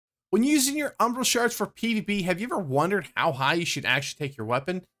When using your Umbral Shards for PvP, have you ever wondered how high you should actually take your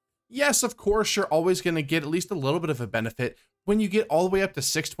weapon? Yes, of course, you're always going to get at least a little bit of a benefit when you get all the way up to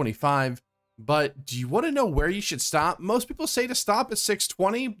 625, but do you want to know where you should stop? Most people say to stop at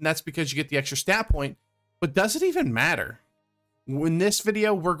 620, and that's because you get the extra stat point, but does it even matter? In this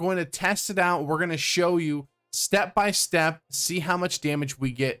video, we're going to test it out. We're going to show you step by step, see how much damage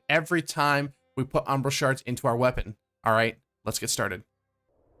we get every time we put Umbral Shards into our weapon. All right, let's get started.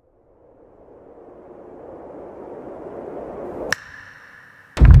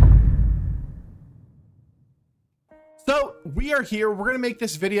 So we are here. We're going to make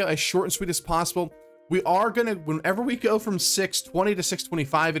this video as short and sweet as possible. We are going to, whenever we go from 620 to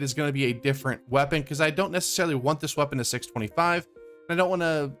 625, it is going to be a different weapon because I don't necessarily want this weapon to 625. I don't want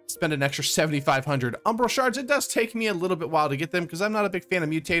to spend an extra 7,500 Umbral Shards. It does take me a little bit while to get them because I'm not a big fan of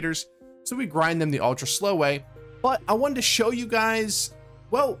mutators. So we grind them the ultra slow way. But I wanted to show you guys,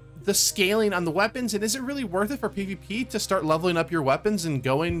 well, the scaling on the weapons. And is it really worth it for PvP to start leveling up your weapons and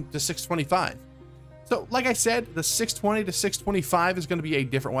going to 625? So like I said, the 620 to 625 is going to be a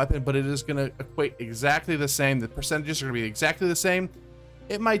different weapon, but it is going to equate exactly the same. The percentages are going to be exactly the same.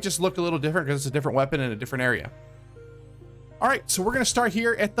 It might just look a little different because it's a different weapon in a different area. All right, so we're going to start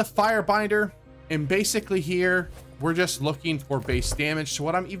here at the Firebinder. And basically here, we're just looking for base damage. So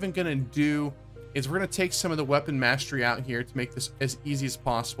what I'm even going to do is we're going to take some of the weapon mastery out here to make this as easy as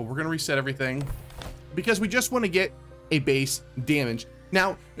possible. We're going to reset everything because we just want to get a base damage.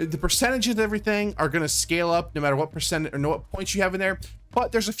 Now, the percentages of everything are going to scale up no matter what percent or what points you have in there,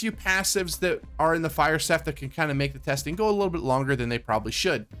 but there's a few passives that are in the fire set that can kind of make the testing go a little bit longer than they probably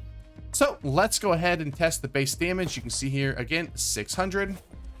should. So let's go ahead and test the base damage. You can see here again, 600.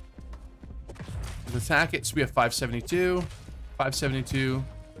 Let's attack it. So we have 572, 572,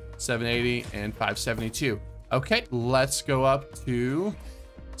 780, and 572. Okay, let's go up to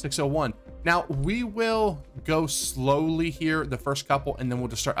 601. Now, we will go slowly here, the first couple, and then we'll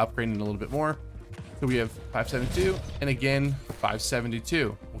just start upgrading a little bit more. So we have 572, and again,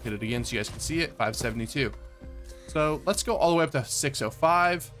 572. We'll hit it again so you guys can see it, 572. So let's go all the way up to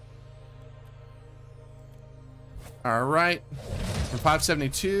 605. All right, from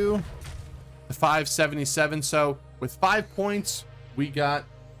 572 to 577. So with 5 points, we got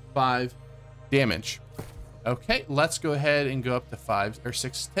 5 damage. Okay, let's go ahead and go up to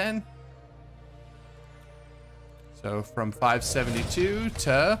 610. So from 572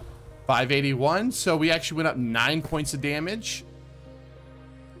 to 581. So we actually went up 9 points of damage.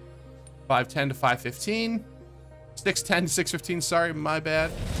 510 to 515. 610 to 615, sorry, my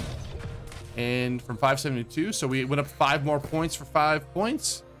bad. And from 572, so we went up 5 more points for 5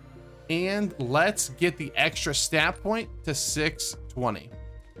 points. And let's get the extra stat point to 620.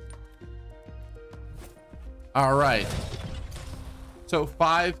 All right. So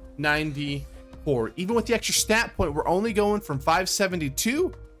 594. Even with the extra stat point, we're only going from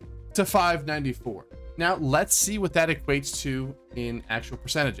 572 to 594. Now let's see what that equates to in actual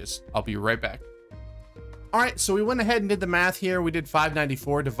percentages. I'll be right back. All right, so we went ahead and did the math here. We did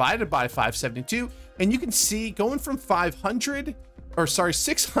 594 divided by 572, and you can see going from 600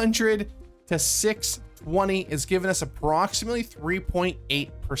 to 620 is giving us approximately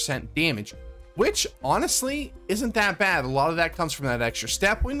 3.8% damage, which honestly isn't that bad. A lot of that comes from that extra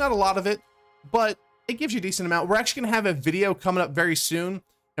stat point, not a lot of it, but it gives you a decent amount. We're actually going to have a video coming up very soon,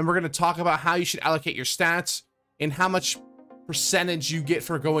 and we're going to talk about how you should allocate your stats and how much percentage you get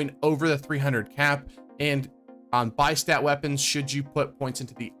for going over the 300 cap, and on buy stat weapons, should you put points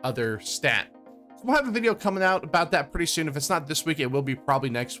into the other stat. So we'll have a video coming out about that pretty soon. If it's not this week, it will be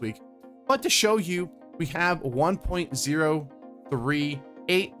probably next week. But to show you, we have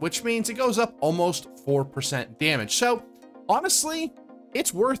 1.038, which means it goes up almost 4% damage. So honestly,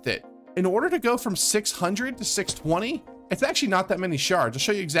 it's worth it. In order to go from 600 to 620, it's actually not that many shards. I'll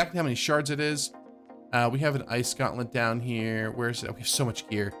show you exactly how many shards it is. We have an ice gauntlet down here. Where is it? We have so much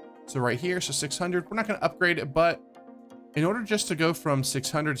gear. So right here, so 600. We're not going to upgrade it, but in order just to go from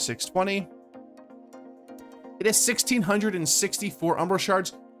 600 to 620, it is 1,664 Umbral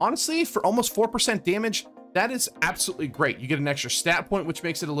Shards. Honestly, for almost 4% damage, that is absolutely great. You get an extra stat point, which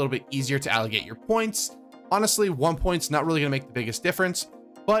makes it a little bit easier to allocate your points. Honestly, 1 point's not really going to make the biggest difference,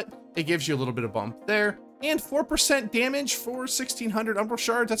 but it gives you a little bit of bump there. And 4% damage for 1,600 Umbral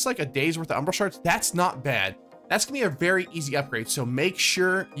Shards. That's like a day's worth of Umbral Shards. That's not bad. That's gonna be a very easy upgrade. So make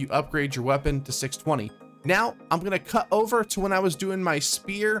sure you upgrade your weapon to 620. Now I'm gonna cut over to when I was doing my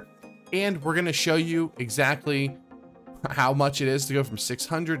spear, and we're gonna show you exactly how much it is to go from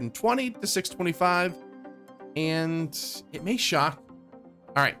 620 to 625. And it may shock.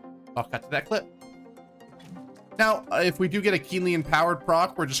 All right, I'll cut to that clip. Now, if we do get a keenly empowered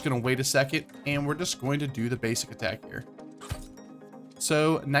proc, we're just going to wait a second and we're just going to do the basic attack here.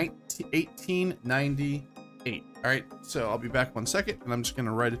 So 1898. All right, so I'll be back 1 second and I'm just going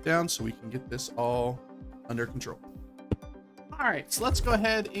to write it down so we can get this all under control. All right, so let's go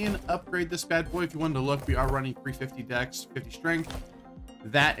ahead and upgrade this bad boy. If you wanted to look, we are running 350 dex, 50 strength.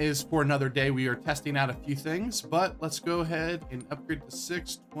 That is for another day. We are testing out a few things, but let's go ahead and upgrade to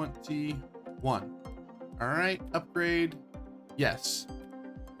 621. All right, upgrade. Yes.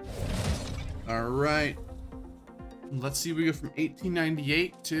 All right. Let's see, we go from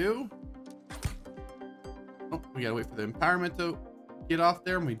 1898 to... Oh, we gotta wait for the empowerment to get off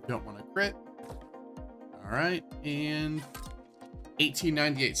there, and we don't want to crit. All right, and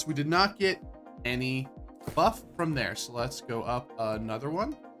 1898. So we did not get any buff from there. So let's go up another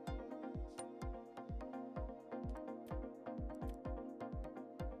one.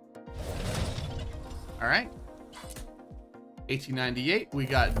 All right. 1898. We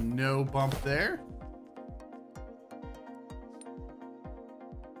got no bump there.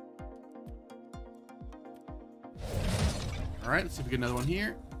 All right, let's see if we get another one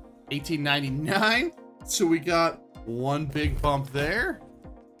here. 1899. So we got one big bump there.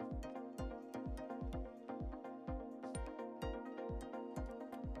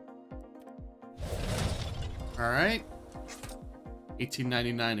 All right.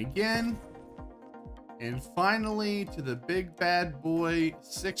 1899 again. And finally to the big bad boy,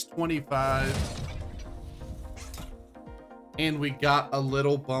 625. And we got a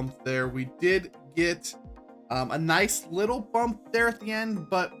little bump there. We did get a nice little bump there at the end,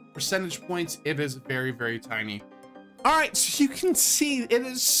 but percentage points, it is very, very tiny. All right, so you can see it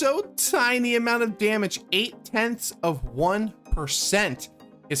is so tiny amount of damage. 0.8%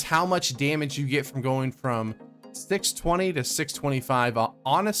 is how much damage you get from going from 620 to 625.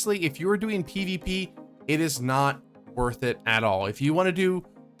 Honestly, if you were doing PvP, it is not worth it at all. If you want to do,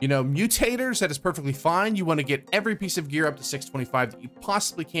 you know, mutators, that is perfectly fine. You want to get every piece of gear up to 625 that you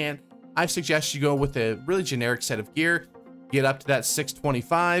possibly can. I suggest you go with a really generic set of gear, get up to that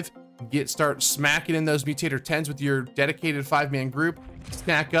 625, start smacking in those mutator 10s with your dedicated 5-man group,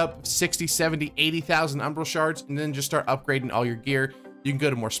 stack up 60, 70, 80,000 umbral shards, and then just start upgrading all your gear. You can go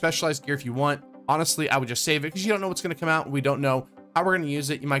to more specialized gear if you want. Honestly, I would just save it because you don't know what's going to come out. We don't know how we're going to use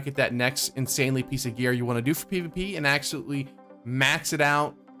it. You might get that next insanely piece of gear you want to do for PvP and absolutely max it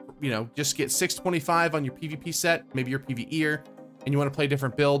out. You know, just get 625 on your PvP set, maybe your PvEer, and you want to play a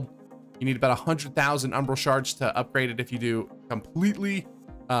different build. You need about 100,000 umbral shards to upgrade it if you do completely,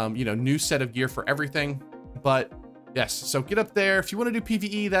 you know, new set of gear for everything. But yes, so get up there. If you want to do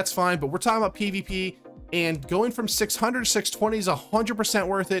PvE, that's fine. But we're talking about PvP, and going from 600 to 620 is 100%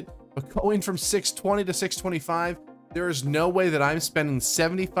 worth it. But going from 620 to 625, there is no way that I'm spending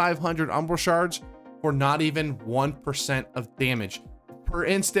 7,500 umbral shards for not even 1% of damage. For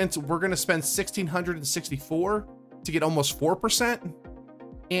instance, we're going to spend 1,664 to get almost 4%.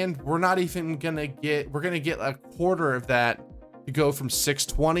 And we're not even gonna get, we're gonna get a quarter of that to go from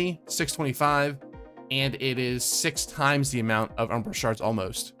 620, 625, and it is 6 times the amount of umbral shards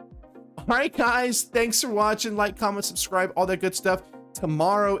almost. All right, guys, thanks for watching. Like, comment, subscribe, all that good stuff.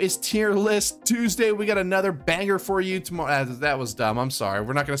 Tomorrow is tier list Tuesday. We got another banger for you tomorrow. That was dumb. I'm sorry.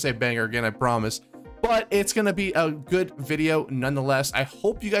 We're not gonna say banger again, I promise. But it's gonna be a good video nonetheless. I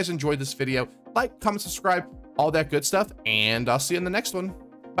hope you guys enjoyed this video. Like, comment, subscribe, all that good stuff, and I'll see you in the next one.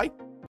 Bye.